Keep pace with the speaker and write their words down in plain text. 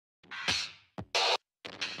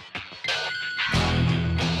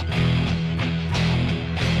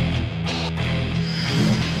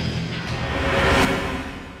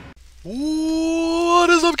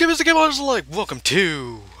Mr. Gamers, like, welcome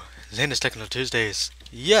to Xainder's Technical Tuesdays.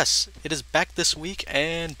 Yes, it is back this week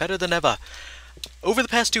and better than ever. Over the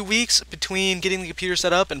past 2 weeks, between getting the computer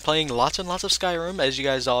set up and playing lots and lots of Skyrim, as you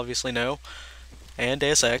guys obviously know, and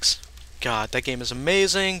Deus Ex, God, that game is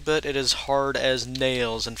amazing, but it is hard as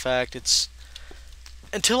nails. In fact, it's...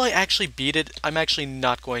 Until I actually beat it, I'm actually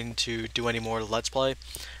not going to do any more Let's Play.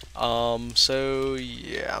 So,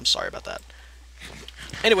 yeah, I'm sorry about that.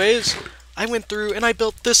 Anyways, I went through and I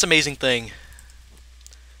built this amazing thing.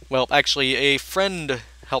 Well, actually, a friend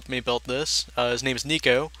helped me build this. His name is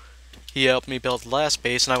Nico. He helped me build the last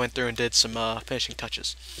base, and I went through and did some finishing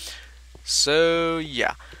touches. So,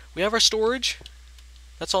 yeah. We have our storage.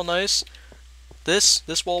 That's all nice.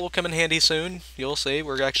 This wall will come in handy soon. You'll see.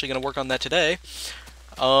 We're actually going to work on that today.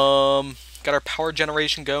 Got our power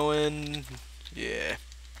generation going. Yeah.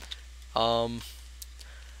 I'm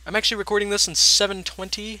actually recording this in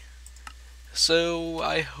 720. So,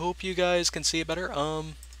 I hope you guys can see it better.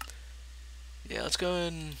 Yeah, let's go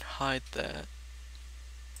and hide that.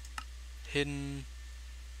 Hidden.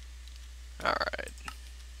 Alright.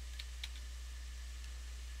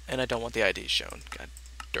 And I don't want the ID shown. God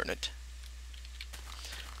darn it.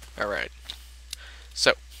 Alright.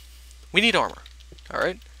 So, we need armor.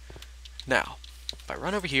 Alright? Now, if I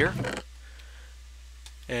run over here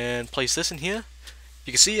and place this in here,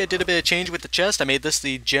 you can see I did a bit of change with the chest. I made this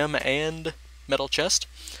the gem and metal chest.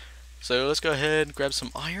 So let's go ahead and grab some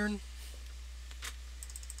iron.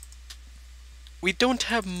 We don't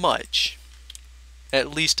have much, at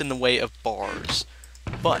least in the way of bars.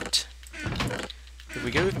 But if we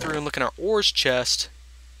go through and look in our ores chest,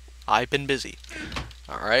 I've been busy.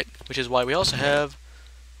 Alright, which is why we also have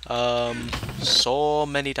so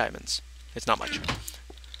many diamonds. It's not much.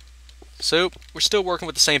 So, we're still working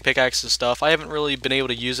with the same pickaxe and stuff. I haven't really been able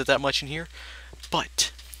to use it that much in here.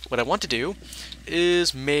 But, what I want to do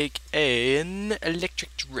is make an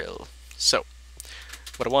electric drill. So,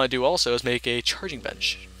 what I want to do also is make a charging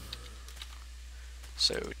bench.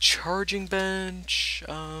 So, charging bench,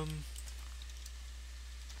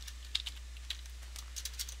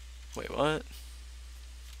 wait, what?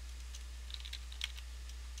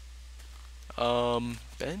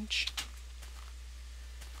 Bench?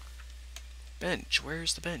 Bench,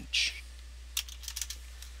 where's the bench?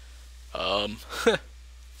 Ah!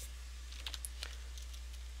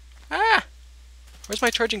 Where's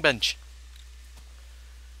my charging bench?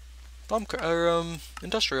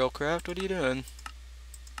 Industrial Craft, what are you doing?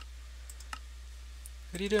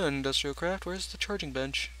 What are you doing, Industrial Craft? Where's the charging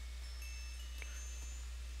bench?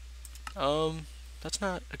 That's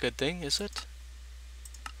not a good thing, is it?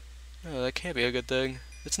 No, that can't be a good thing.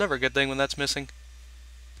 It's never a good thing when that's missing.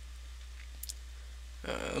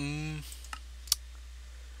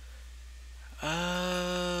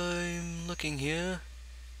 I'm looking here.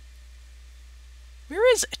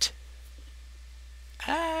 Where is it?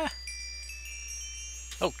 Ah!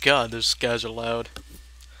 Oh god, those guys are loud.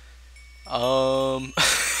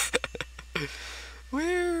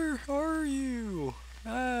 Where are you?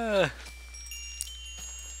 Ah!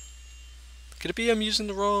 Could it be I'm using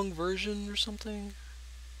the wrong version or something?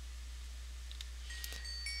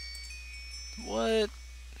 What?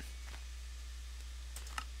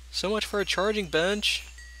 So much for a charging bench.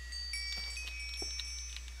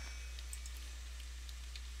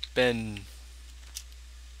 Ben.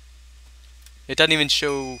 It doesn't even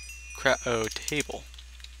show table.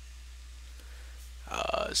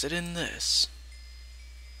 Is it in this?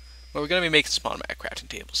 Well, we're gonna be making some automatic crafting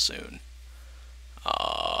tables soon.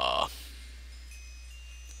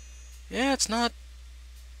 Yeah, it's not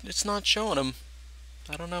showing them.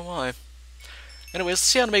 I don't know why. Anyways, let's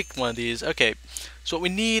see how to make one of these. Okay, so what we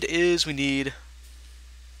need is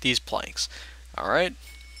these planks. Alright,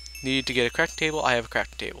 need to get a crafting table. I have a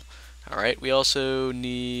crafting table. Alright, we also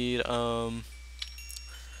need some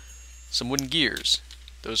wooden gears.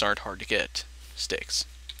 Those aren't hard to get. Sticks.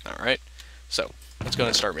 Alright, so let's go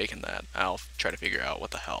and start making that. I'll try to figure out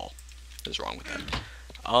what the hell is wrong with that.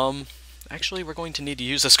 Actually, we're going to need to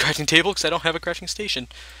use this crafting table because I don't have a crafting station.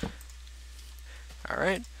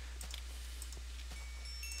 Alright.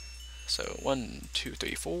 So, 1, 2,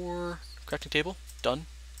 3, 4. Crafting table. Done.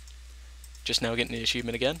 Just now getting the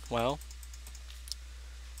achievement again. Wow.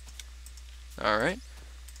 Alright.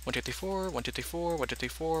 1, 2, 3, 4. 1, 2, 3, 4. 1, 2, 3,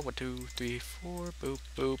 4. 1, 2, 3, 4. Boop,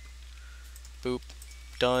 boop. Boop.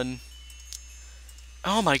 Done.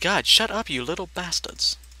 Oh my god, shut up, you little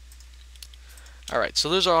bastards. Alright, so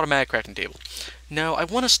there's our automatic crafting table. Now, I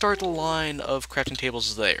want to start the line of crafting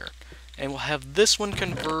tables there. And we'll have this one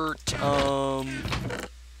convert,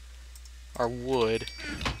 our wood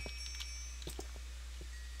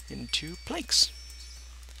into planks.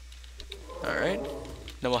 Alright.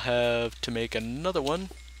 Now we'll have to make another one.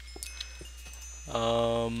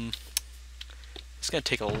 It's gonna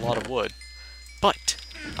take a lot of wood. But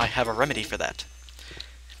I have a remedy for that.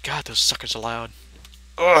 God, those suckers are loud.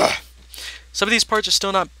 Ugh! Some of these parts are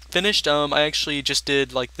still not finished. I actually just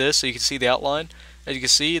did like this so you can see the outline. As you can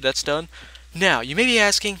see, that's done. Now, you may be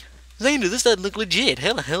asking, Xainder, this doesn't look legit.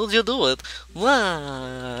 How the hell did you do it?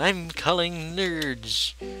 Wow, I'm calling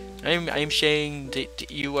nerds. I'm saying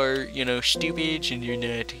that you are, you know, stupid and you're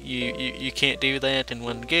not. You can't do that in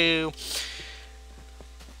one go.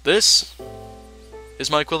 This is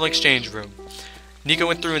my equivalent exchange room. Nico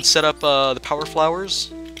went through and set up the power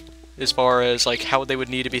flowers as far as like how they would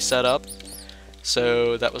need to be set up.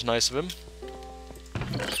 So that was nice of him.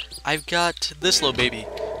 I've got this little baby.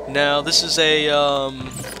 Now this is a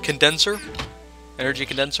condenser, energy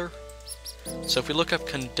condenser. So if we look up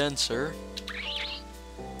condenser,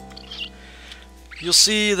 you'll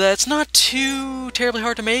see that it's not too terribly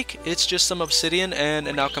hard to make. It's just some obsidian and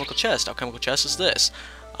an alchemical chest. Alchemical chest is this.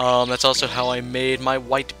 That's also how I made my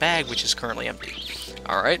white bag, which is currently empty.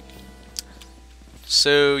 Alright.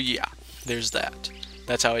 So yeah, there's that.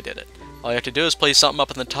 That's how I did it. All you have to do is place something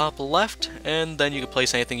up in the top left, and then you can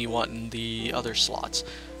place anything you want in the other slots.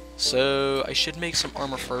 So I should make some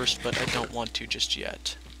armor first, but I don't want to just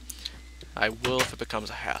yet. I will if it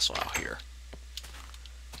becomes a hassle out here.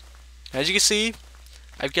 As you can see,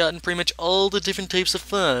 I've gotten pretty much all the different types of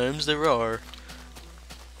farms there are.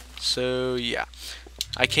 So yeah,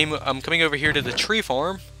 I'm coming over here to the tree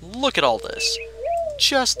farm. Look at all this.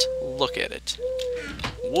 Just look at it.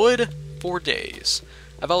 Wood for days.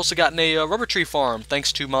 I've also gotten a rubber tree farm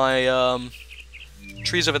thanks to my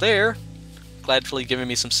trees over there gladly giving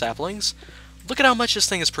me some saplings. Look at how much this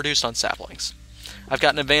thing has produced on saplings. I've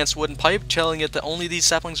got an advanced wooden pipe telling it that only these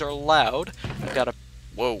saplings are allowed. I've got a...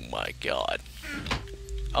 Whoa, my god.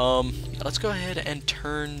 Let's go ahead and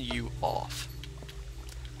turn you off.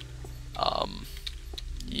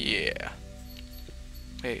 Yeah.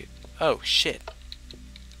 Wait. Oh, shit.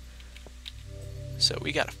 So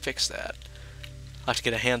we gotta fix that. I'll have to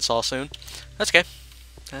get a handsaw soon. That's okay.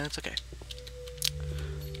 That's okay.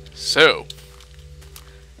 So,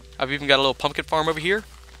 I've even got a little pumpkin farm over here,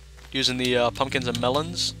 using the pumpkins and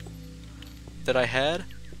melons that I had.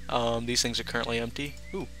 These things are currently empty.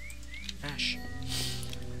 Ooh, ash.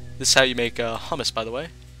 This is how you make hummus, by the way,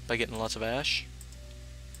 by getting lots of ash.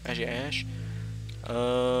 Ashy ash.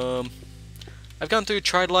 I've gone through,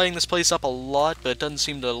 tried lighting this place up a lot, but it doesn't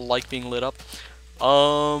seem to like being lit up.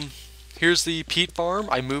 Here's the peat farm.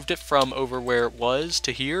 I moved it from over where it was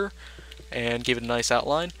to here and gave it a nice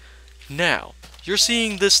outline. Now, you're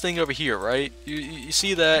seeing this thing over here, right? You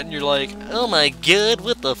see that and you're like, oh my god,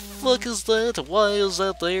 what the fuck is that? Why is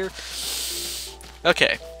that there?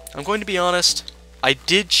 Okay, I'm going to be honest. I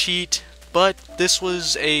did cheat, but this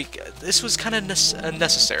was kind of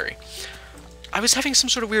unnecessary. I was having some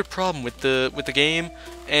sort of weird problem with the game,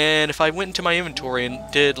 and if I went into my inventory and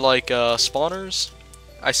did like spawners,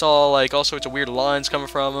 I saw like all sorts of weird lines coming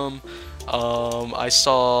from them. I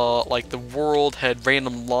saw like the world had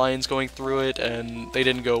random lines going through it, and they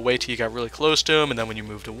didn't go away till you got really close to them, and then when you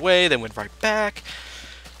moved away, they went right back.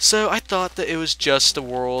 So I thought that it was just the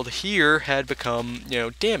world here had become, you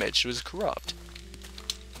know, damaged. It was corrupt.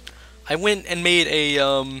 I went and made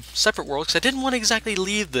a separate world because I didn't want to exactly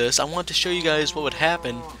leave this. I wanted to show you guys what would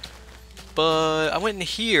happen. But I went in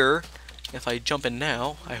here. If I jump in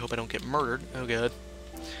now, I hope I don't get murdered. Oh god.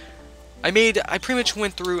 I pretty much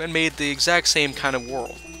went through and made the exact same kind of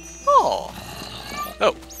world. Oh.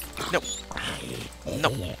 Oh. No.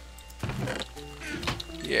 No.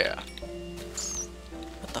 Yeah.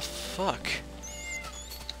 What the fuck?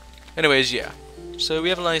 Anyways, yeah. So we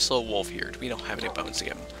have a nice little wolf here. We don't have any bones to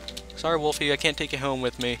give him. Sorry, Wolfie, I can't take you home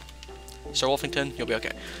with me. Sir Wolfington, you'll be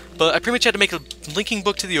okay. But I pretty much had to make a linking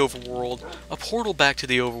book to the overworld, a portal back to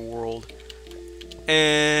the overworld,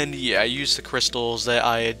 and yeah, I used the crystals that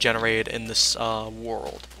I had generated in this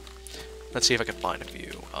world. Let's see if I can find a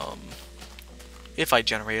few. If I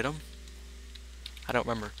generated them. I don't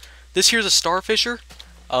remember. This here's a starfisher.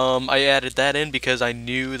 I added that in because I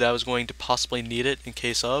knew that I was going to possibly need it in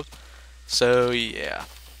case of. So yeah,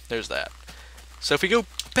 there's that. So if we go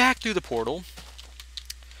back through the portal,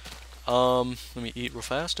 let me eat real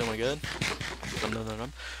fast. Oh my god.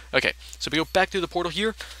 Okay, so if we go back through the portal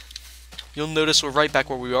here, you'll notice we're right back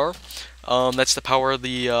where we are. That's the power of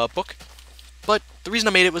the book. But the reason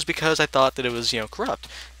I made it was because I thought that it was, you know, corrupt.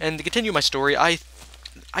 And to continue my story, I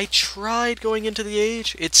tried going into the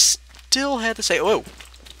age. It still had the same. Whoa.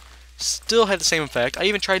 Still had the same effect. I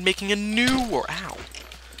even tried making a new world. Ow.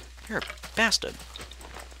 You're a bastard.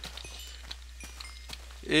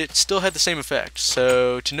 it still had the same effect.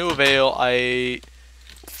 So, to no avail, I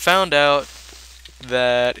found out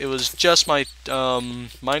that it was just my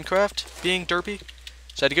Minecraft being derpy.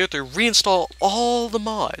 So I had to go through, reinstall all the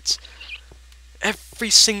mods. Every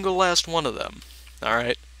single last one of them.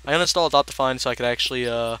 Alright. I uninstalled Optifine so I could actually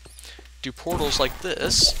do portals like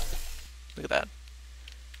this. Look at that.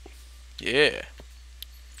 Yeah.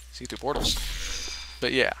 See through portals.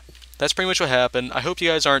 But yeah. That's pretty much what happened. I hope you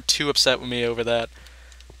guys aren't too upset with me over that.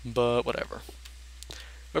 But whatever.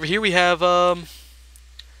 Over here we have the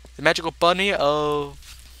magical bunny of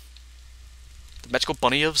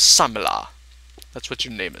Samala. That's what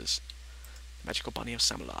your name is. Magical bunny of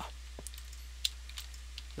Samala.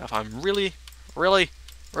 Now if I'm really, I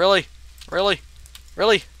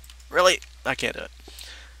can't do it.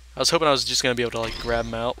 I was hoping I was just gonna be able to like grab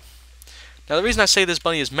him out. Now the reason I say this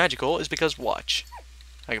bunny is magical is because watch.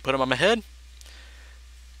 I can put him on my head.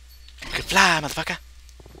 You can fly, motherfucker.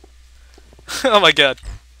 Oh my god.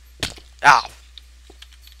 Ow.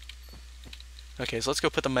 Okay, so let's go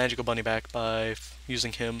put the magical bunny back by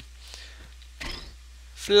using him.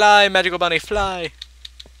 Fly, magical bunny, fly!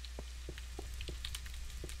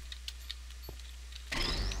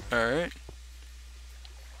 Alright.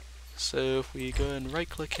 So if we go ahead and right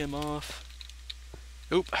click him off.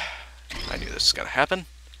 Oop. I knew this was gonna happen.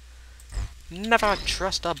 Never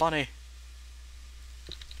trust a bunny.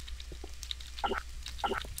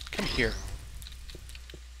 Come here.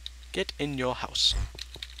 Get in your house.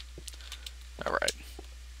 Alright.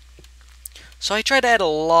 So I tried to add a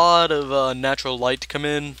lot of natural light to come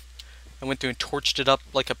in. I went through and torched it up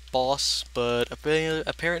like a boss, but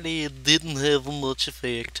apparently it didn't have much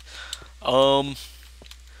effect. Alright.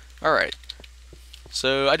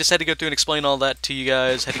 So I just had to go through and explain all that to you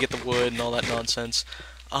guys, had to get the wood and all that nonsense.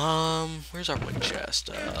 Where's our wood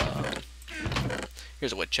chest?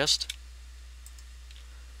 Here's a wood chest.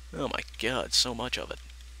 Oh my god, so much of it.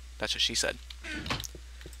 That's what she said.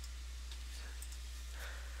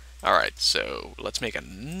 Alright, so let's make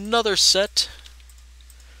another set.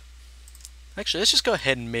 Actually, let's just go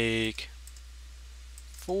ahead and make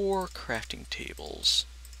 4 crafting tables.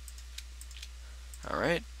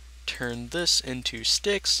 Alright, turn this into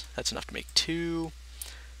sticks. That's enough to make 2.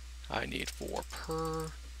 I need 4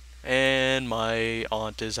 per. And my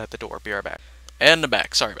aunt is at the door. Be right back. And I'm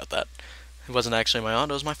back. Sorry about that. It wasn't actually my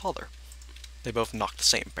aunt, it was my father. They both knocked the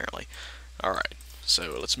same, apparently. Alright,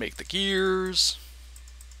 so let's make the gears.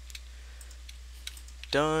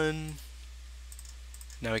 Done.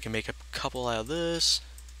 Now we can make a couple out of this.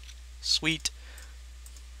 Sweet.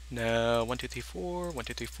 Now 1, 2, 3, 4, 1,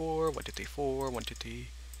 2, 3, 4, 1, 2, 3, 4, 1, 2, 3,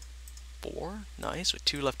 4. Nice, with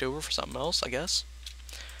 2 left over for something else, I guess.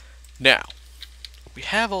 Now, we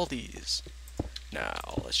have all these.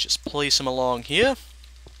 Now, let's just place them along here.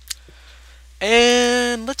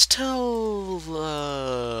 And let's tell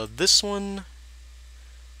this one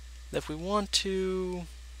that if we want to,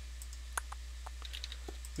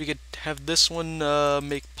 we could have this one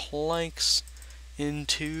make planks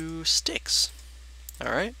into sticks.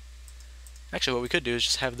 Alright? Actually, what we could do is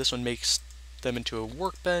just have this one make them into a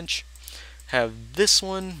workbench, have this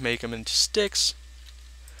one make them into sticks,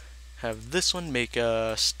 have this one make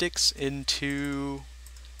sticks into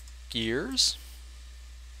gears,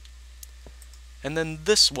 and then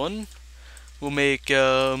this one will make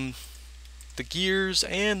the gears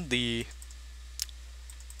and the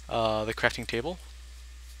crafting table.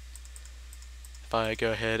 If I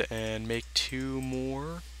go ahead and make 2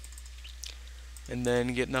 more, and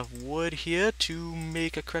then get enough wood here to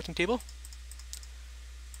make a crafting table,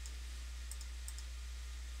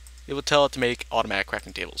 it will tell it to make automatic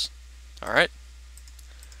crafting tables. Alright?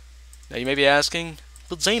 Now you may be asking,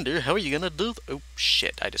 but Xainder, how are you gonna do oh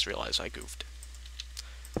shit, I just realized I goofed.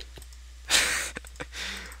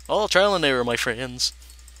 All trial and error, my friends.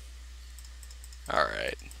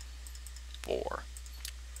 Alright. 4.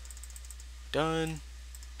 Done.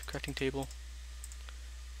 Crafting table.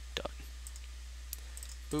 Done.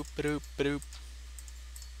 Boop ba-doop ba-doop.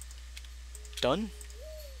 Done.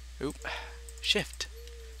 Oop. Shift.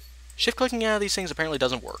 Shift clicking out of these things apparently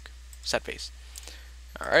doesn't work. Sad face.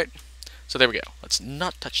 Alright. So there we go. Let's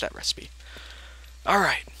not touch that recipe.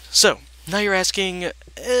 Alright. So, now you're asking,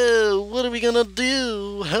 what are we gonna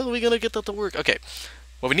do? How are we gonna get that to work? Okay.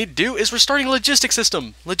 What we need to do is we're starting a logistic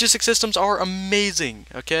system. Logistic systems are amazing,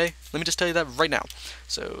 okay? Let me just tell you that right now.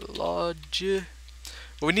 So, what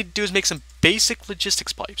we need to do is make some basic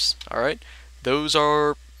logistics pipes, alright? Those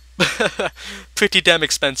are pretty damn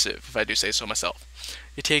expensive, if I do say so myself.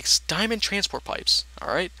 It takes diamond transport pipes,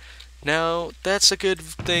 alright? Now, that's a good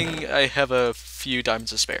thing I have a few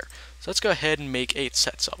diamonds to spare. So let's go ahead and make 8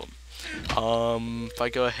 sets of them. If I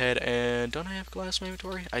go ahead and... Don't I have glass in my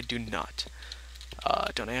inventory? I do not.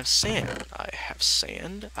 Don't I have sand? I have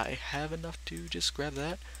sand. I have enough to just grab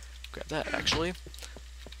that. Grab that, actually.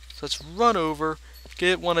 So let's run over,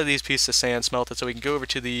 get one of these pieces of sand smelted so we can go over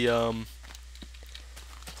to the,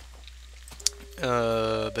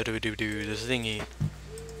 the thingy.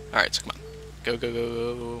 Alright, so come on. Go, go,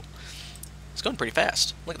 go, go. It's going pretty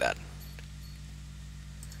fast. Look at that.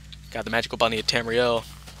 God, the magical bunny at Tamriel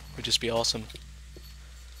would just be awesome.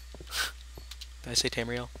 Did I say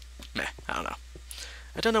Tamriel? Meh, I don't know.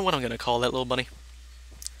 I don't know what I'm going to call that little bunny.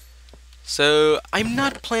 So, I'm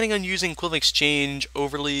not planning on using equivalent exchange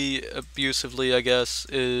overly abusively, I guess,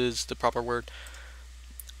 is the proper word.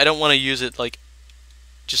 I don't want to use it, like,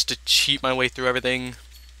 just to cheat my way through everything,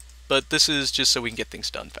 but this is just so we can get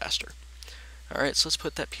things done faster. Alright, so let's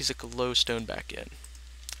put that piece of glowstone back in.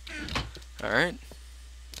 Alright.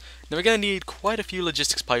 Now we're going to need quite a few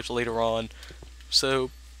logistics pipes later on,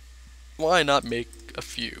 so why not make a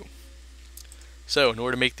few? So, in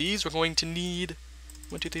order to make these, we're going to need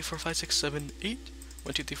 1, 2, 3, 4, 5, 6, 7, 8.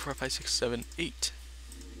 1, 2, 3, 4, 5, 6, 7, 8.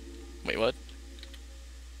 Wait, what?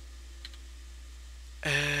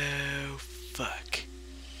 Oh, fuck.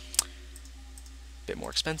 Bit more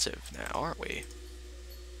expensive now, aren't we?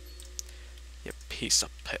 You piece of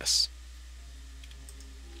piss.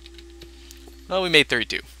 Well, we made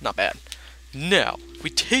 32. Not bad. Now, if we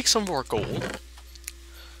take some of our gold,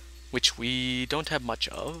 which we don't have much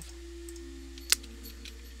of.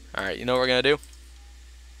 Alright, you know what we're gonna do?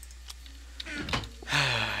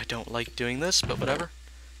 I don't like doing this, but whatever.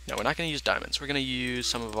 No, we're not gonna use diamonds. We're gonna use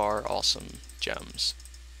some of our awesome gems.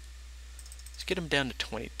 Let's get them down to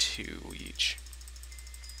 22 each.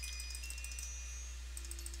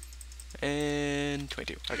 And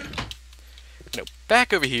 22. Okay. No,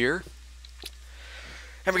 back over here.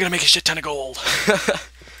 And we're gonna make a shit ton of gold.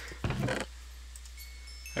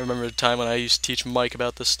 I remember the time when I used to teach Mike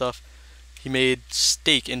about this stuff. He made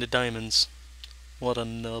steak into diamonds. What a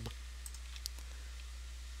nub.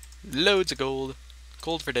 Loads of gold.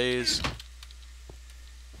 Gold for days.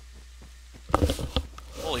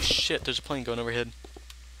 Holy shit, there's a plane going overhead.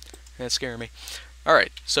 That's scaring me.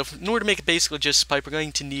 Alright, so in order to make a basic logistics pipe, we're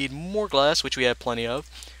going to need more glass, which we have plenty of.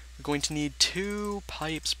 We're going to need 2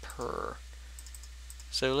 pipes per.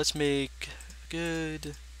 So let's make a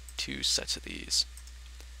good 2 sets of these.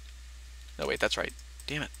 Oh wait, that's right.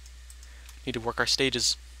 Damn it. Need to work our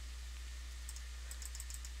stages.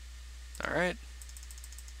 Alright.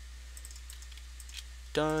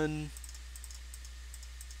 Done.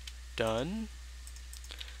 Done.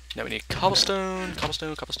 Now we need cobblestone,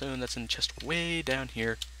 cobblestone, cobblestone. That's in the chest way down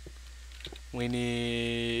here. We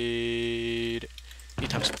need 8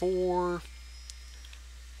 times 4.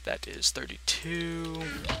 That is 32.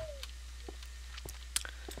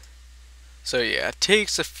 So yeah, it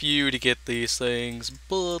takes a few to get these things,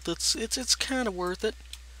 but it's kind of worth it.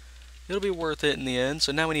 It'll be worth it in the end.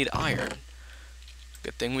 So now we need iron.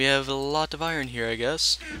 Good thing we have a lot of iron here, I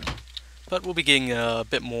guess. But we'll be getting a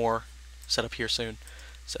bit more set up here soon.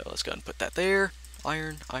 So let's go ahead and put that there.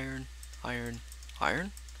 Iron, iron, iron,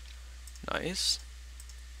 iron. Nice.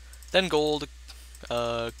 Then gold,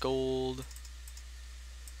 gold,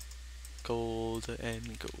 gold,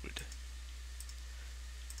 and gold.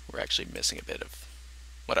 We're actually missing a bit of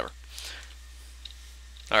whatever.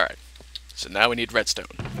 Alright. So now we need redstone.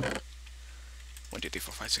 1, 2, 3,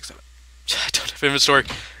 4, 5, 6, 7. I don't have inventory.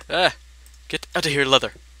 Ah! Get out of here,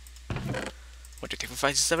 leather. 1, 2, 3, 4,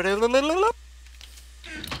 5, 6, 7, 8.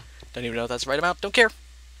 Don't even know if that's the right amount. Don't care.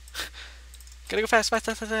 Gotta go fast, fast,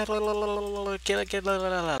 fast, fast. I don't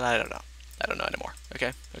know. I don't know anymore.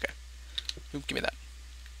 Okay, okay. Oop, give me that.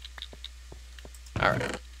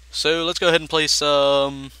 Alright. So let's go ahead and place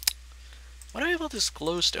why do I have all this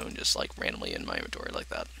glowstone just like randomly in my inventory like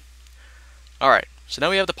that? Alright, so now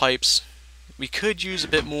we have the pipes. We could use a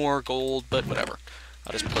bit more gold, but whatever.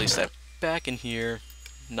 I'll just place that back in here.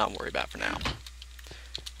 Not worry about it for now.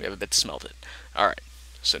 We have a bit smelted. Alright,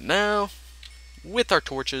 so now with our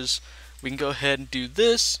torches, we can go ahead and do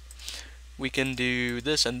this. We can do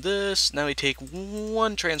this and this. Now we take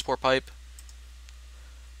 1 transport pipe.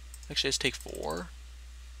 Actually, let's take 4.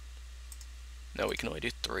 No, we can only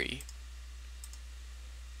do 3.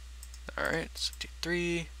 Alright, so 2,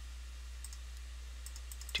 3.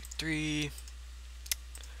 2, 3.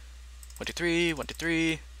 1, 2, 3. 1, 2,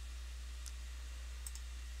 3.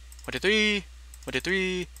 1, 2, 3. 1, 2,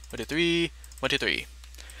 3. 1, 2, 3. 1, 2, 3.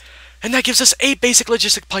 And that gives us 8 basic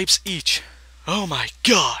logistic pipes each. Oh my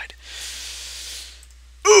god.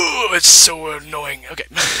 Ooh, it's so annoying. Okay.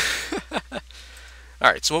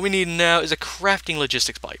 Alright, so what we need now is a crafting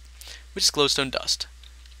logistics pipe, which is glowstone dust.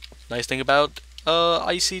 Nice thing about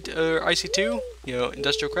IC2, you know,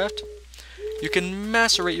 industrial craft, you can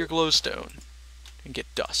macerate your glowstone and get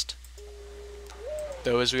dust.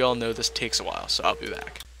 Though, as we all know, this takes a while, so I'll be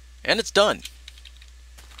back. And it's done!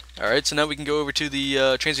 Alright, so now we can go over to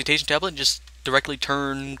the transmutation tablet and just directly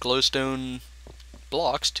turn glowstone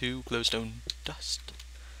blocks to glowstone dust.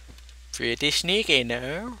 Pretty sneaky,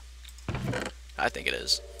 no? I think it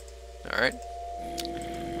is. Alright.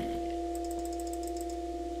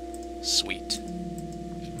 Sweet.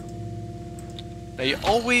 Now you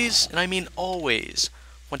always, and I mean always,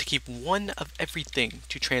 want to keep one of everything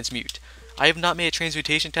to transmute. I have not made a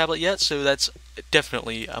transmutation tablet yet, so that's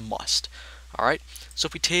definitely a must. Alright, so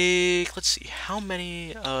if we take, let's see, how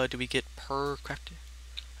many do we get per crafting?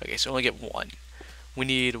 Okay, so we only get one. We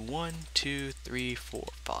need 1, 2, 3, 4,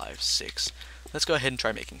 5, 6. Let's go ahead and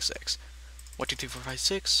try making 6. 1, 2, 3, 4, 5,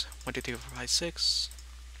 6. 1, 2, 3, 4, 5, 6.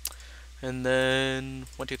 And then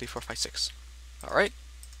 1, 2, 3, 4, 5, 6. Alright.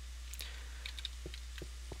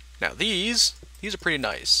 Now these are pretty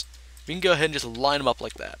nice. We can go ahead and just line them up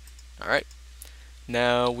like that. Alright.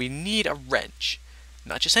 Now we need a wrench.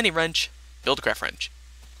 Not just any wrench, Build-A-Craft wrench.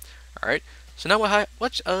 Alright. So now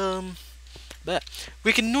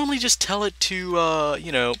we can normally just tell it to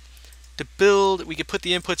you know, to build. We could put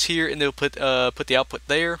the inputs here and they'll put the output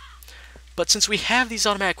there. But since we have these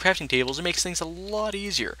automatic crafting tables, it makes things a lot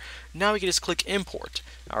easier. Now we can just click import.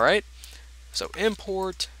 Alright? So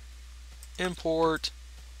import, import,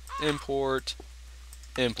 import,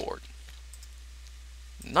 import.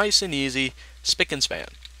 Nice and easy, spick and span.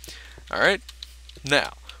 Alright?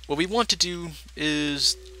 Now, what we want to do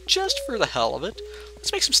is, just for the hell of it,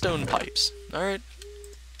 let's make some stone pipes. Alright?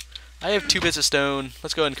 I have 2 bits of stone.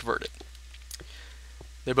 Let's go ahead and convert it.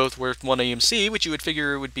 They're both worth 1 AMC, which you would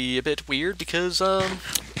figure would be a bit weird because,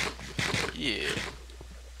 yeah.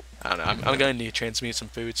 I don't know, I'm gonna need to transmute some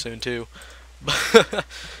food soon too.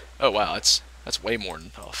 Oh wow, that's way more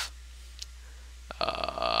than enough.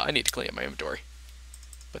 I need to clean up my inventory.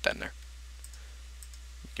 Put that in there.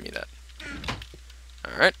 Give me that.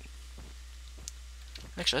 Alright.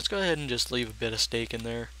 Actually, let's go ahead and just leave a bit of steak in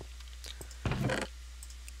there.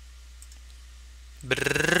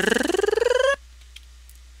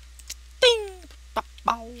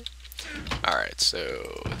 Alright,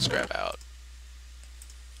 so let's grab out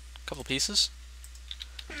a couple pieces.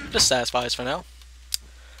 Just satisfies for now.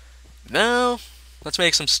 Now, let's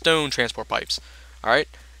make some stone transport pipes. Alright,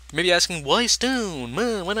 maybe asking, why stone?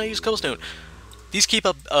 Why not use cobblestone? These keep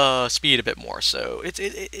up speed a bit more, so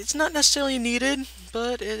it's not necessarily needed,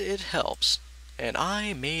 but it helps. And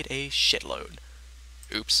I made a shitload.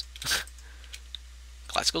 Oops.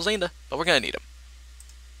 Classical Xainder, but we're gonna need them.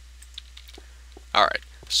 Alright,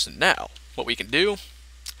 so now, what we can do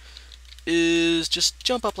is just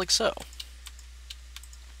jump up like so.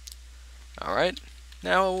 Alright,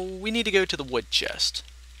 now we need to go to the wood chest.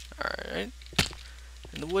 Alright,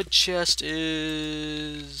 and the wood chest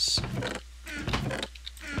is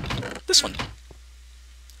this one.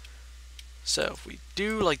 So if we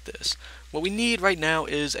do like this, what we need right now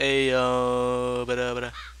is a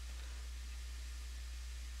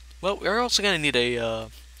well, we're also gonna need a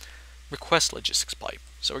request logistics pipe,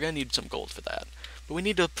 so we're gonna need some gold for that. But we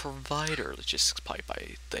need a provider logistics pipe,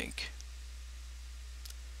 I think.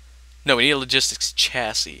 No, we need a logistics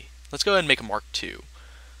chassis. Let's go ahead and make a Mark II.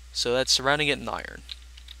 So that's surrounding it in iron.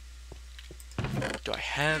 Do I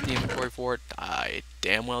have the inventory for it? I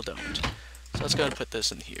damn well don't. So let's go ahead and put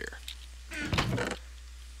this in here.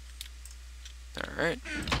 Alright.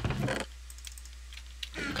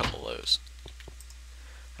 A couple of those.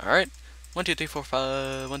 Alright. 1, 2, 3, 4,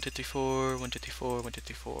 5. 1, 2, 3, 4. 1, 2, 3, 4. 1, 2,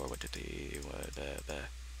 3, 4. 1, 2, 3,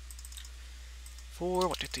 4.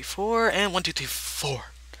 1, 2, 3, 4. And 1, 2, 3,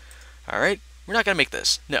 4. Alright. We're not gonna make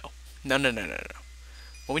this. No. No.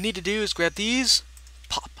 What we need to do is grab these.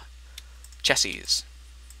 Pop. Chassis.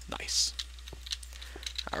 Nice.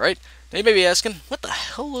 Alright. Now you may be asking, what the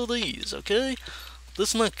hell are these, okay?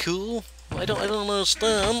 This not cool? I don't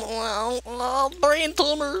understand. Well, brain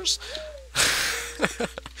tumors.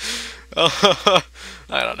 I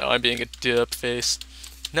don't know, I'm being a dip face.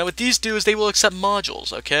 Now what these do is they will accept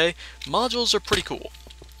modules, okay? Modules are pretty cool.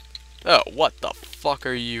 Oh, what the fuck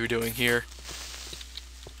are you doing here?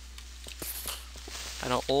 I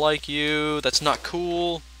don't like you, that's not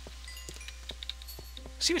cool.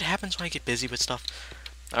 See what happens when I get busy with stuff?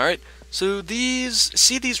 Alright, so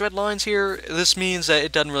see these red lines here? This means that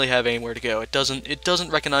it doesn't really have anywhere to go. It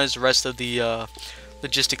doesn't recognize the rest of the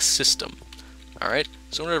logistics system. Alright,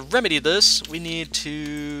 so in order to remedy this, we need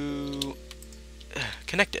to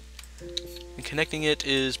connect it. And connecting it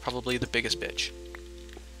is probably the biggest bitch,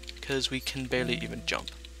 because we can barely even jump.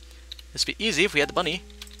 This would be easy if we had the bunny,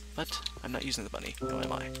 but I'm not using the bunny. No,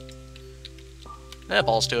 am I? Eh,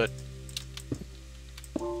 balls to it.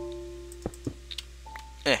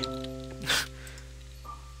 Eh.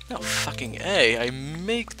 No fucking A. I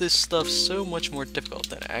make this stuff so much more difficult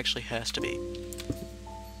than it actually has to be.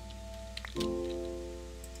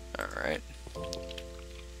 Alright.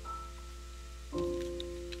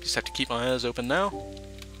 Just have to keep my eyes open now.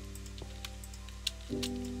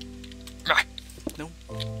 No.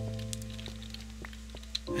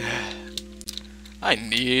 I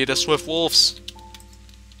need a Swift Wolves.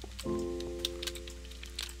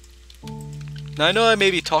 Now I know I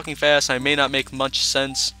may be talking fast, I may not make much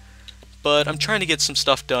sense, but I'm trying to get some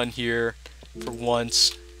stuff done here for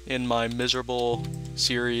once in my miserable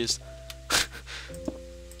series.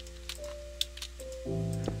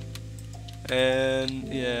 And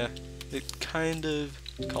yeah, it kind of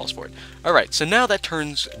calls for it. Alright, so now that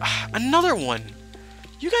turns... another one!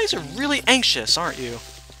 You guys are really anxious, aren't you?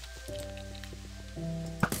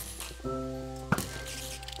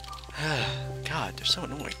 God, they're so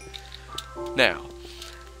annoying. Now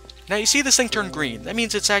you see this thing turn green. That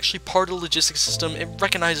means it's actually part of the logistics system. It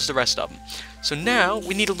recognizes the rest of them. So now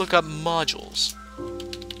we need to look up modules.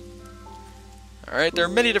 Alright, there are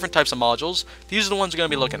many different types of modules. These are the ones we're going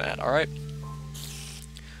to be looking at, alright?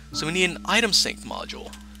 So we need an item sync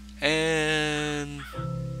module. And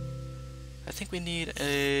I think we need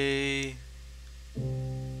a...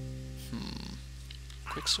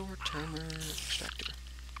 Quicksort, timer, extractor.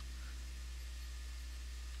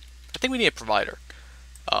 I think we need a provider.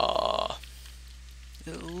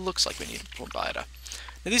 It looks like we need a provider.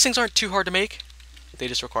 Now these things aren't too hard to make. They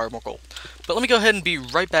just require more gold. But let me go ahead and be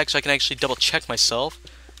right back so I can actually double check myself.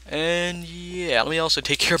 And yeah, let me also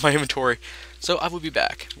take care of my inventory. So I will be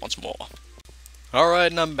back once more.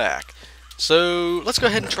 Alright, and I'm back. So let's go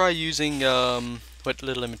ahead and try using what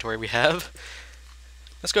little inventory we have.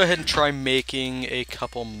 Let's go ahead and try making a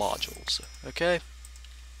couple modules. Okay?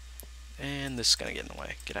 And this is gonna get in the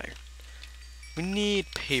way. Get out of here. We need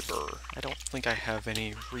paper. I don't think I have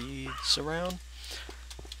any reeds around.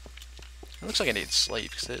 It looks like I need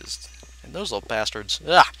slaves. And those little bastards.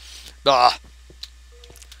 Ah! Ah!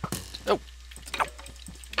 No! No!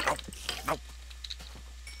 No! No!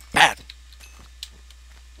 Bad!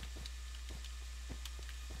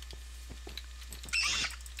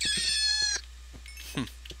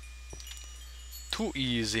 Too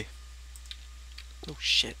easy. Oh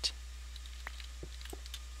shit.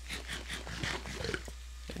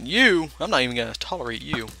 And you, I'm not even gonna tolerate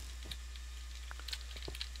you.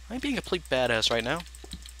 I'm being a complete badass right now.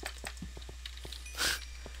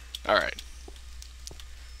 Alright.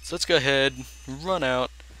 So let's go ahead, run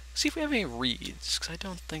out, see if we have any reeds, because I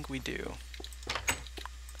don't think we do.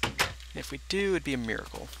 If we do, it'd be a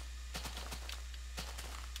miracle.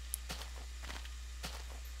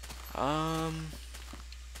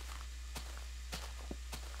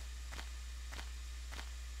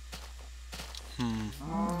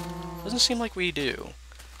 Doesn't seem like we do.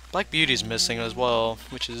 Black Beauty's missing as well,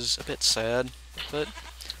 which is a bit sad, but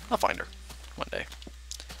I'll find her one day.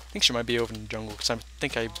 I think she might be over in the jungle, because I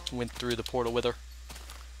think I went through the portal with her.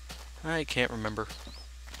 I can't remember.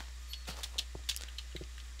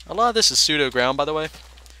 A lot of this is pseudo ground, by the way.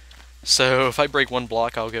 So if I break one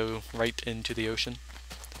block, I'll go right into the ocean.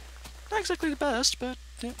 Not exactly the best, but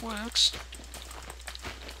it works.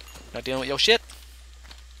 Not dealing with your shit.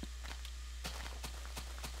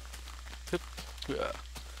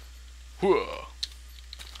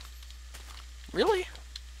 Really?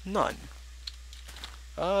 None.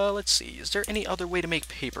 Let's see. Is there any other way to make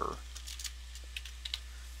paper?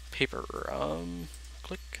 Paper,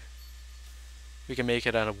 click. We can make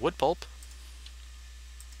it out of wood pulp.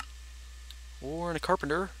 Or in a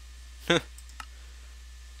carpenter. Or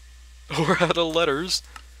out of letters.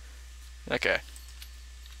 Okay.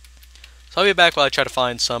 So I'll be back while I try to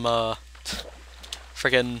find some,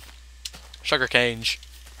 friggin' sugar cane.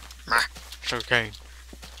 Sugar cane.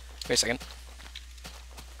 Wait a second.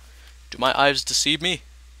 Do my eyes deceive me?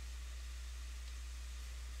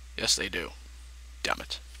 Yes, they do. Damn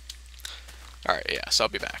it. Alright, yeah, so I'll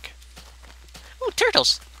be back. Ooh,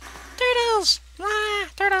 turtles! Turtles! Ah,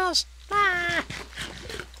 turtles! Ah!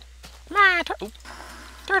 Ah,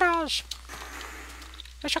 turtles!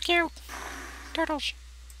 They're so cute! Turtles!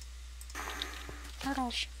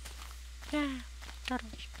 Turtles! Yeah,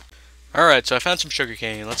 turtles. Alright, so I found some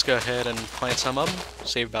sugarcane. Let's go ahead and plant some of them.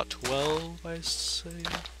 Save about 12, I say.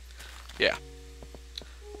 Yeah.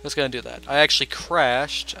 Let's go and do that. I actually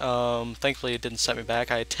crashed. Thankfully it didn't set me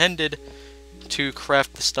back. I intended to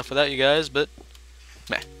craft the stuff without you guys, but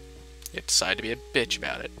meh. You decided to be a bitch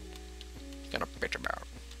about it. Gonna bitch about it.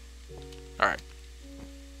 Alright.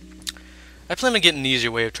 I plan on getting an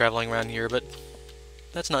easier way of traveling around here, but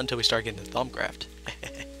that's not until we start getting to Thaumcraft.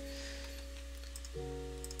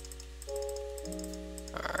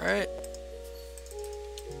 Alright.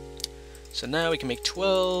 So now we can make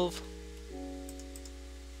 12.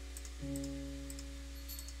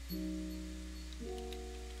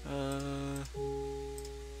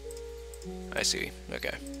 I see.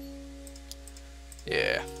 Okay.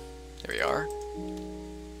 Yeah. There we are.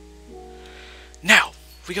 Now,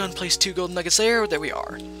 we go and place 2 golden nuggets there. There we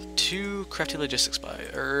are. 2 crafty logistics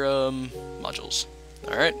modules.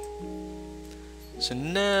 Alright. So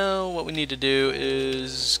now what we need to do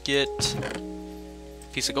is get a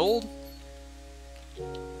piece of gold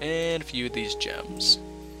and a few of these gems.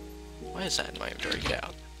 Why is that in my inventory? Get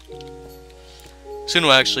out. Soon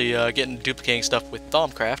we'll actually get into duplicating stuff with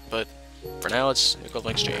Thaumcraft, but for now it's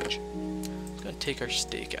equivalent exchange. Let's go and take our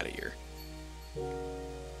steak out of here.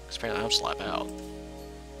 Because apparently I don't slap out.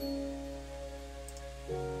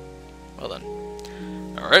 Well then.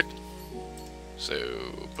 Alright. So,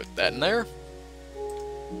 put that in there.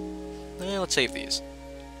 And let's save these.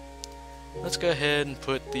 Let's go ahead and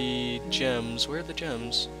put the gems. Where are the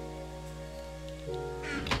gems?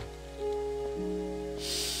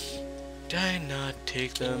 Did I not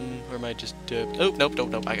take them? Or am I just... oh, nope,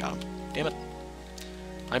 I got them. Damn it.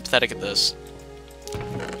 I'm pathetic at this.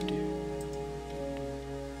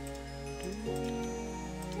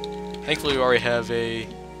 Thankfully, we already have a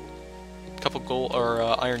couple gold or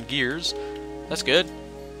iron gears. That's good.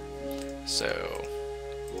 So,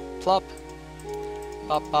 plop,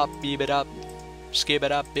 pop, pop, beep it up, skip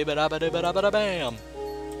it up, beep it up, bam.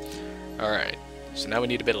 All right. So now we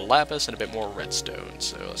need a bit of lapis and a bit more redstone.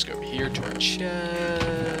 So let's go over here to our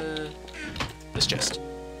chest. This chest.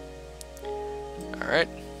 All right.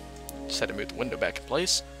 Just had to move the window back in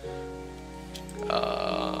place.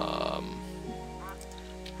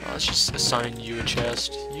 Let's just assign you a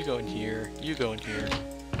chest. You go in here. You go in here.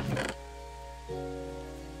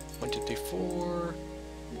 1, 2, 3, 4.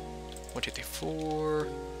 1, 2, 3, 4.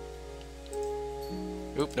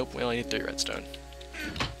 Oop, nope. We only need 3 redstone.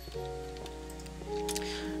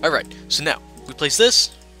 Alright, so now we place this,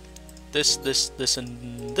 and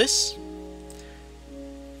this,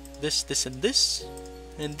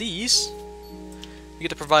 and these. We get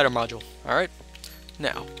the provider module. Alright,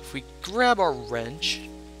 now if we grab our wrench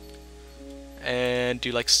and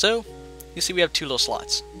do like so, you see we have 2 little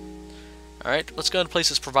slots. Alright, let's go and place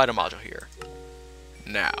this provider module here.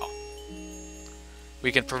 Now,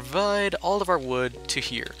 we can provide all of our wood to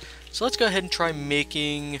here. So let's go ahead and try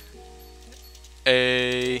making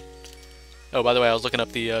a... oh, by the way, I was looking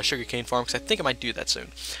up the sugarcane farm because I think I might do that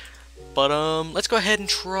soon. But let's go ahead and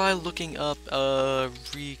try looking up a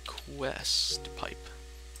request pipe.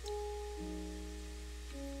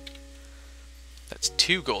 That's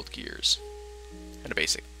 2 gold gears and a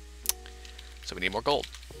basic. So we need more gold.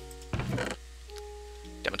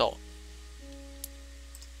 Damn it all.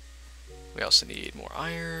 We also need more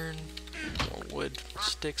iron, more wood,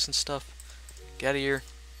 sticks and stuff. Get out of here.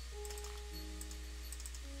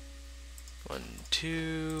 1,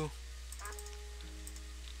 2.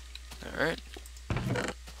 Alright.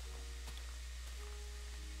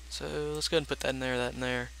 So let's go ahead and put that in there, that in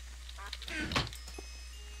there.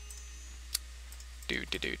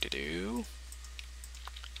 Do.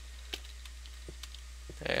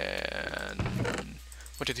 And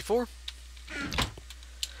 1, 2, 3, 4.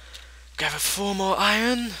 I have 4 more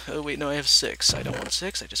iron. Oh wait, no, I have 6. I don't want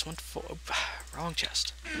 6. I just want 4. Oh, wrong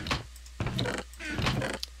chest.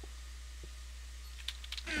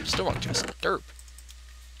 Still wrong chest. Derp.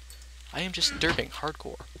 I am just derping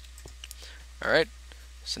hardcore. Alright.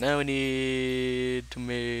 So now we need to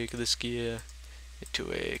make this gear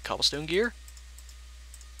into a cobblestone gear.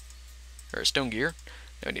 Or a stone gear.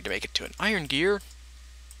 Now we need to make it to an iron gear.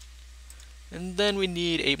 And then we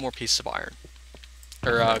need 8 more pieces of iron.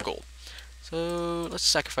 Or gold. So let's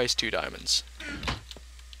sacrifice 2 diamonds.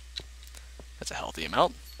 That's a healthy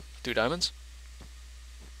amount. 2 diamonds.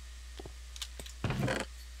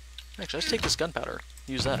 Actually, let's take this gunpowder.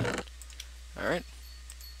 Use that. Alright.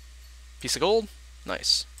 Piece of gold.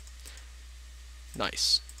 Nice.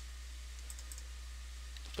 Nice.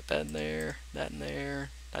 Put that in there. That in there.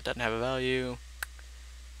 That doesn't have a value.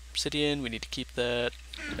 Obsidian. We need to keep that.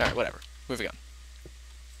 Alright, whatever. Moving on.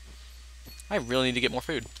 I really need to get more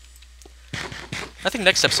food. I think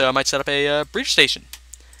next episode I might set up a breeder station.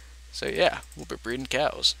 So yeah, we'll be breeding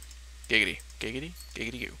cows. Giggity. Giggity.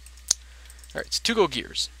 Giggity goo. Alright, it's 2 gold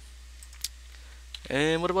gears.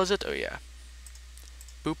 And what was it? Oh yeah.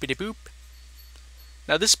 Boopity boop.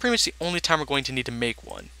 Now this is pretty much the only time we're going to need to make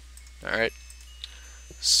one. Alright.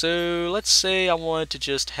 So let's say I want to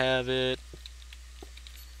just have it.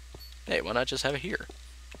 Hey, why not just have it here?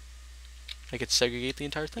 I could segregate the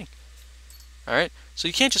entire thing. Alright, so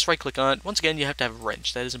you can't just right click on it. Once again, you have to have a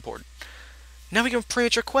wrench. That is important. Now we can pretty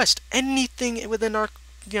much request anything within our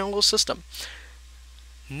little system.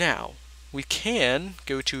 Now, we can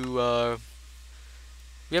go to,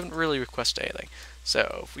 we haven't really requested anything.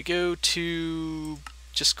 So, if we go to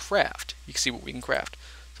just craft, you can see what we can craft.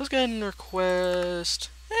 So let's go ahead and request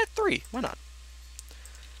 3. Why not?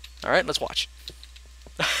 Alright, let's watch.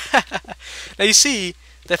 Now you see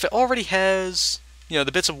that if it already has, the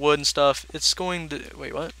bits of wood and stuff, it's going to...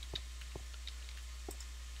 Wait, what?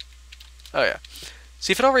 Oh, yeah.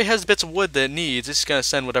 See, if it already has the bits of wood that it needs, it's going to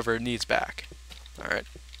send whatever it needs back. Alright.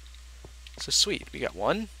 So sweet. We got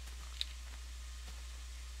 1.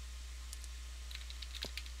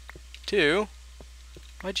 2.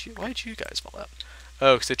 Why'd you guys fall out?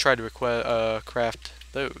 Oh, because they tried to craft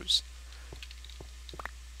those.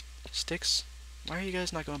 Sticks? Why are you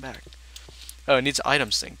guys not going back? Oh, it needs an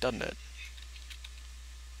item sync, doesn't it?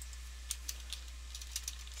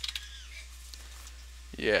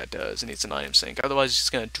 Yeah, it does. It needs an item sync. Otherwise, it's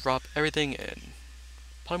just going to drop everything in.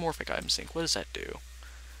 Polymorphic item sync. What does that do?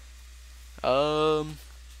 Polymorphic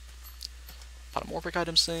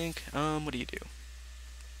item sync. What do you do?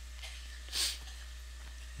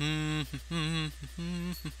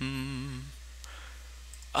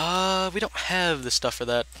 We don't have the stuff for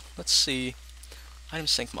that. Let's see. Item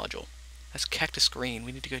sync module. That's cactus green.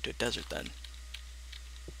 We need to go to a desert then.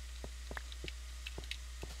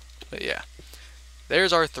 But yeah.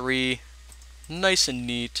 There's our 3 nice and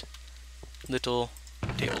neat little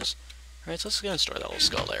deals. Alright, so let's go and store that little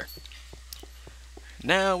skull there.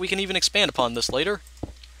 Now, we can even expand upon this later.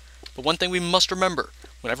 But one thing we must remember,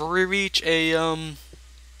 whenever we reach a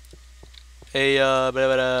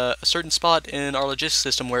certain spot in our logistics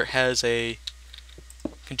system where it has a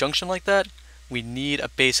conjunction like that, we need a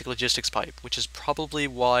basic logistics pipe, which is probably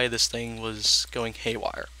why this thing was going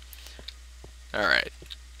haywire. Alright.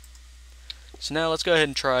 So now let's go ahead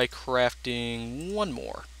and try crafting 1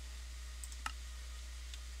 more.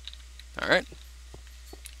 Alright.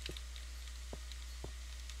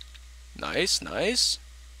 Nice, nice.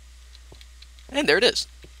 And there it is.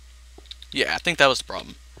 Yeah, I think that was the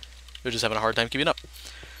problem. We were just having a hard time keeping up.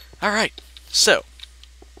 Alright, so,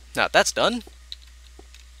 now that that's done,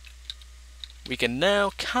 we can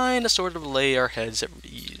now kind of sort of lay our heads at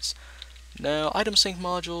ease. Now, item sync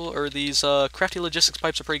module, or these crafty logistics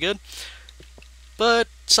pipes are pretty good, but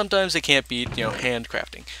sometimes they can't beat, hand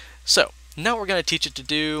crafting. So, now what we're going to teach it to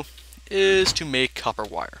do is to make copper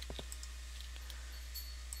wire.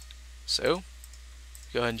 So,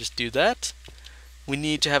 go ahead and just do that. We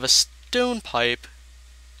need to have a stone pipe.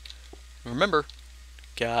 Remember,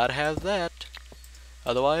 gotta have that.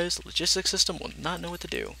 Otherwise, the logistics system will not know what to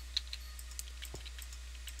do.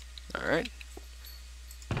 Alright.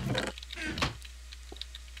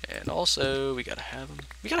 And also, we gotta have them.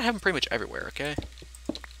 We gotta have them pretty much everywhere, okay?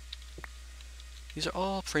 These are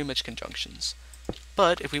all pretty much conjunctions.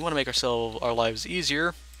 But if we want to make our lives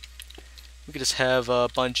easier, we could just have a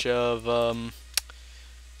bunch of what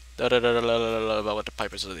the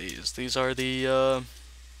pipers are these? These are the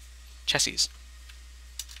chassis.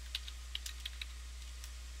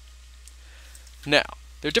 Now,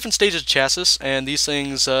 there are different stages of chassis, and these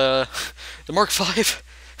things, the Mark V,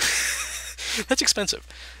 that's expensive.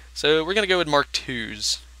 So we're gonna go with Mark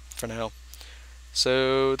IIs for now.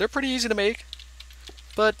 So they're pretty easy to make,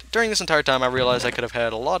 but during this entire time I realized I could have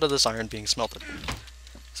had a lot of this iron being smelted.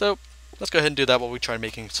 So let's go ahead and do that while we try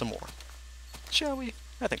making some more. Shall we?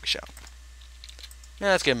 I think we shall. Yeah,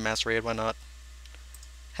 let's get macerated, why not?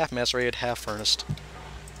 Half macerated, half furnaced.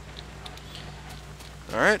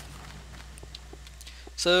 Alright.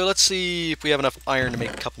 So let's see if we have enough iron to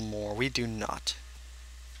make a couple more. We do not.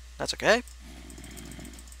 That's okay.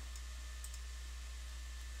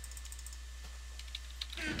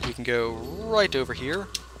 We can go right over here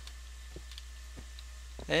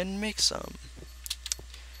and make some.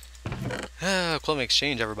 Clothing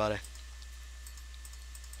exchange, everybody.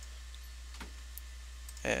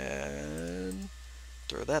 And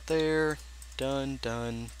throw that there. Done,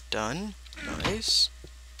 done, done. Nice.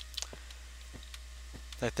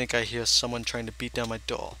 I think I hear someone trying to beat down my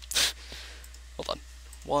door. Hold on.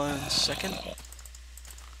 1 second.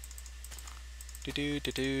 Do.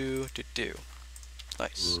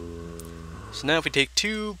 Nice. So now if we take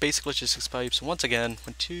 2 basic logistics pipes, once again,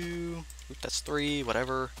 1, 2, that's 3,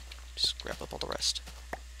 whatever. Just grab up all the rest.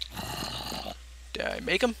 Did I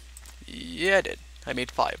make them? Yeah, I did. I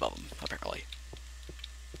made 5 of them, apparently.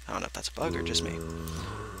 I don't know if that's a bug or just me.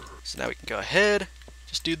 So now we can go ahead,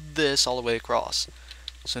 just do this all the way across.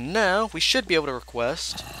 So now we should be able to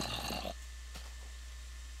request.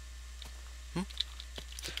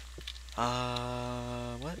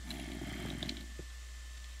 What?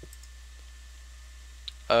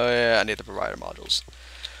 Oh yeah, I need the provider modules.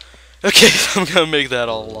 Okay, so I'm gonna make that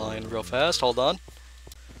all align real fast. Hold on.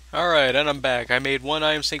 Alright, and I'm back. I made one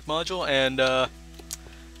IM-Sync module, and I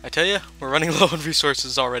tell you, we're running low on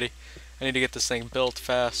resources already. I need to get this thing built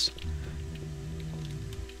fast.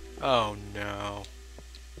 Oh no.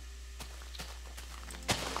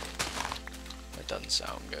 That doesn't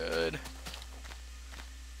sound good.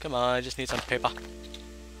 Come on, I just need some paper.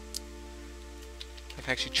 I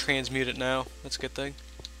can actually transmute it now. That's a good thing.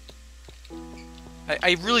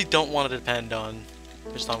 I really don't want to depend on...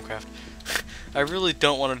 There's Thaumcraft. I really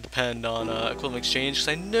don't want to depend on equivalent exchange, because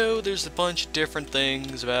I know there's a bunch of different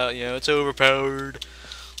things about, you know, it's overpowered.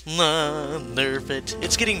 Nah, nerf it.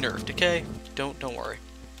 It's getting nerfed, okay? Don't worry.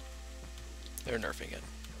 They're nerfing it.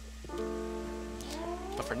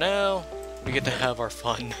 But for now, we get to have our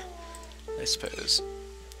fun, I suppose.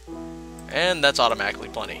 And that's automatically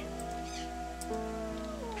plenty.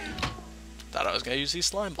 Thought I was gonna use these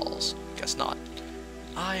slime balls. Guess not.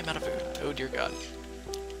 I am out of food. Oh dear God.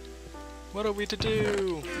 What are we to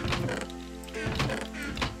do?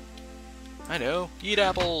 I know. Eat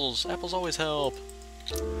apples. Apples always help.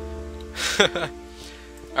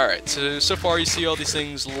 Alright, so far you see all these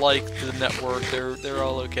things like the network. They're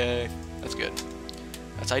all okay. That's good.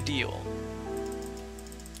 That's ideal.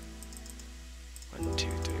 1, 2,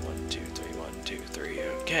 3, 1, 2, 3, 1, 2, 3.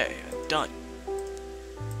 Okay, I'm done.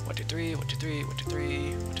 1, 2, 3, 1, 2, 3, 1, 2, 3,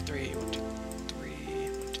 1, 2, 3, 1, 2, 3,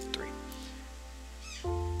 1, 2, 3.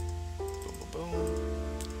 Boom, boom, boom.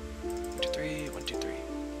 1, 2, 3, 1, 2, 3.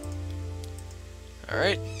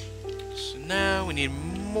 Alright. So now we need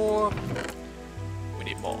more. We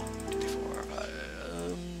need more. 2, 3, 4,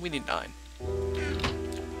 5. We need 9.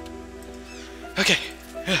 Okay.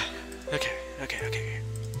 Okay.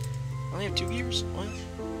 I only have 2 gears? What?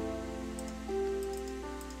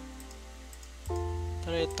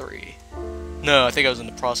 Thought I had 3. No, I think I was in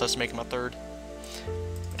the process of making my 3rd.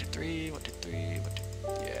 1, 2, 3, 1, 2, 3, 1, 2.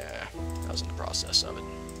 Yeah, I was in the process of it.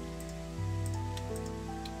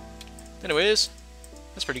 Anyways,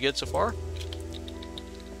 that's pretty good so far.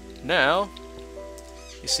 Now,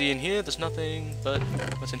 you see in here, there's nothing but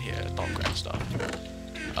what's in here? Thaumcraft stuff.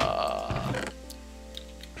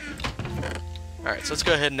 Alright, so let's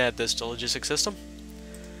go ahead and add this to logistics system.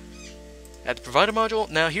 Add the provider module.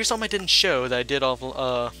 Now, here's something I didn't show that I did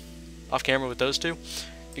off camera with those two.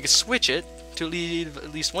 You can switch it to leave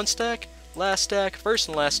at least 1 stack, last stack, first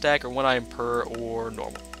and last stack, or 1 item per, or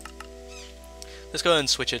normal. Let's go ahead and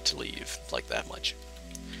switch it to leave, like that much.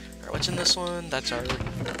 Alright, what's in this one? That's our...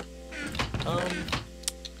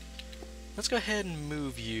 let's go ahead and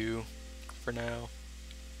move you for now.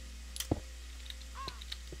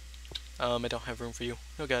 I don't have room for you.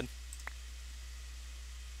 Oh god.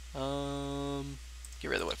 Get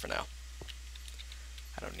rid of the whip for now.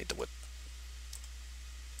 I don't need the whip.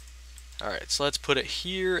 Alright, so let's put it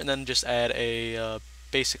here and then just add a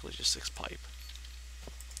basic logistics pipe.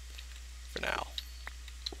 For now.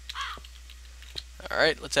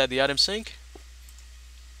 Alright, let's add the item sync.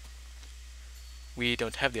 We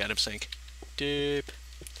don't have the item sync. Dip.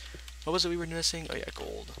 What was it we were missing? Oh yeah,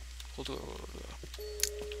 gold.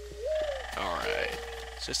 Alright.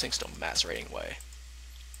 So this thing's still macerating away.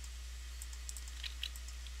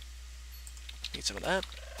 Need some of that.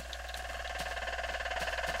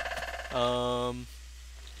 Now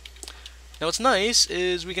what's nice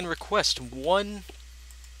is we can request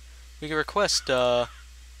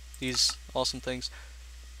these awesome things.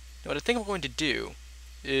 Now what I think I'm going to do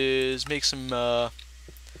is make some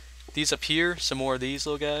these up here, some more of these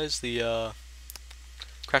little guys, the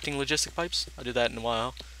crafting logistic pipes. I'll do that in a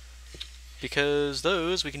while. Because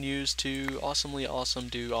those we can use to do awesome.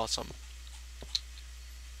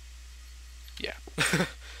 Yeah.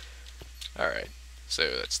 Alright.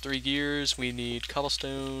 So that's 3 gears. We need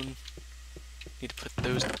cobblestone. Need to put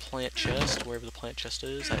those in the plant chest, wherever the plant chest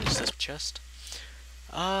is. That is this chest.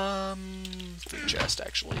 Food chest,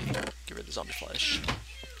 actually. Get rid of the zombie flesh.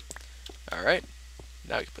 Alright.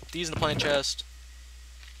 Now we can put these in the plant chest.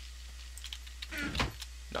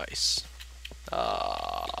 Nice.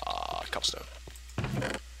 Cobblestone.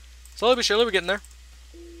 Slowly but surely we're getting there.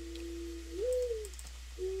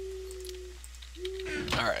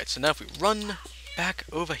 Alright, so now if we run back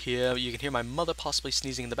over here, you can hear my mother possibly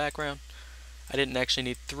sneezing in the background. I didn't actually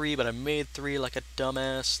need 3, but I made 3 like a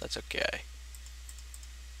dumbass. That's okay.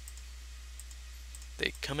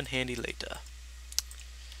 They come in handy later.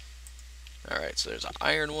 Alright, so there's an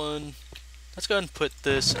iron one. let's go ahead and put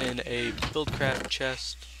this in a buildcraft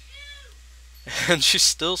chest. And she's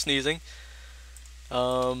still sneezing.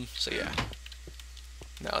 So yeah.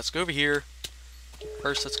 Now let's go over here.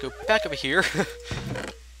 First, let's go back over here.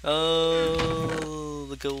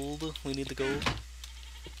 The gold. We need the gold.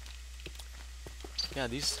 Yeah,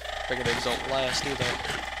 these regular eggs don't last either.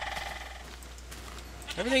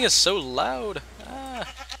 Everything is so loud. Ah.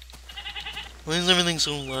 Why is everything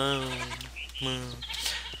so loud?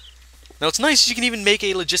 Now, what's nice is you can even make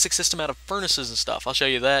a logistic system out of furnaces and stuff. I'll show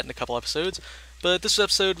you that in a couple episodes. But this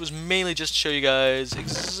episode was mainly just to show you guys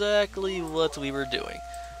exactly what we were doing.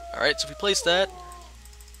 Alright, so if we place that,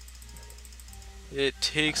 it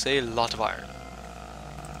takes a lot of iron.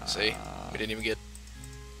 See? We didn't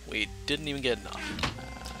even get enough.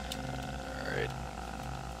 Alright.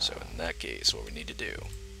 So in that case, what we need to do,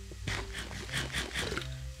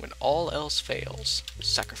 when all else fails,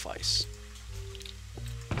 sacrifice.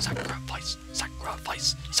 Sacrifice,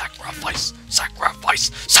 sacrifice, sacrifice,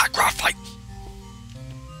 sacrifice, sacrifice!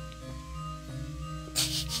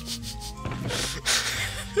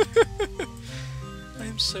 I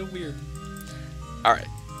am so weird. Alright,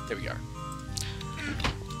 there we are.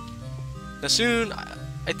 Now soon,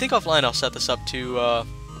 I think offline I'll set this up to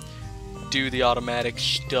do the automatic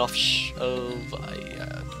stuff of,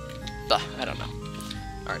 I don't know.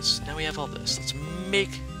 Alright, so now we have all this. Let's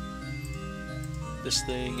make this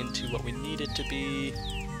thing into what we need it to be.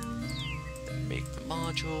 Make the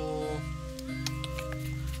module.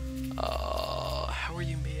 How are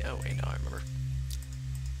you made? Oh wait, no, I remember.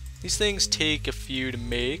 These things take a few to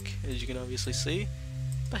make, as you can obviously see.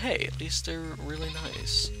 But hey, at least they're really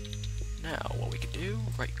nice. Now, what we can do,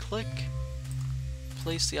 right click,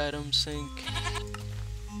 place the item sink.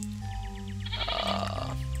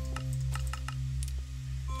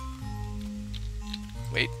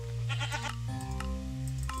 Wait.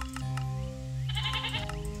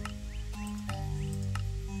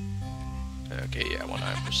 Okay, yeah, 1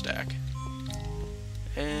 item per stack.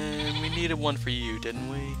 And we needed one for you, didn't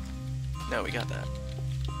we? No, we got that.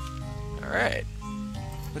 Alright.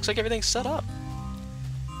 Looks like everything's set up.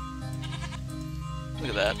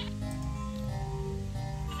 Look at that.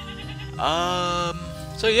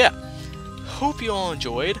 So yeah. Hope you all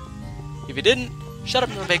enjoyed. If you didn't, shut up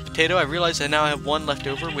and baked potato. I realize that now I have 1 left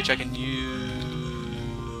over, which I can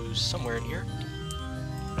use somewhere in here.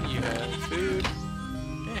 You have food.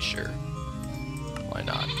 Yeah, sure. Why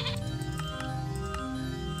not?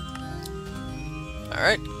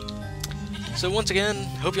 Alright. So once again,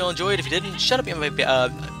 hope you all enjoyed. If you didn't, shut up and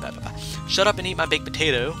eat my baked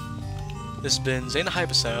potato. This has been Xainder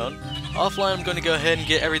HyperSound. Offline, I'm going to go ahead and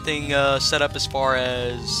get everything set up as far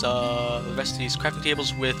as the rest of these crafting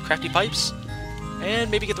tables with crafty pipes. And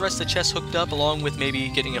maybe get the rest of the chests hooked up, along with maybe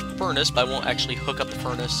getting a furnace, but I won't actually hook up the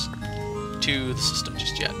furnace to the system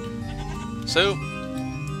just yet. So,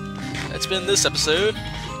 that's been this episode.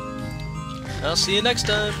 I'll see you next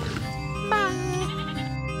time.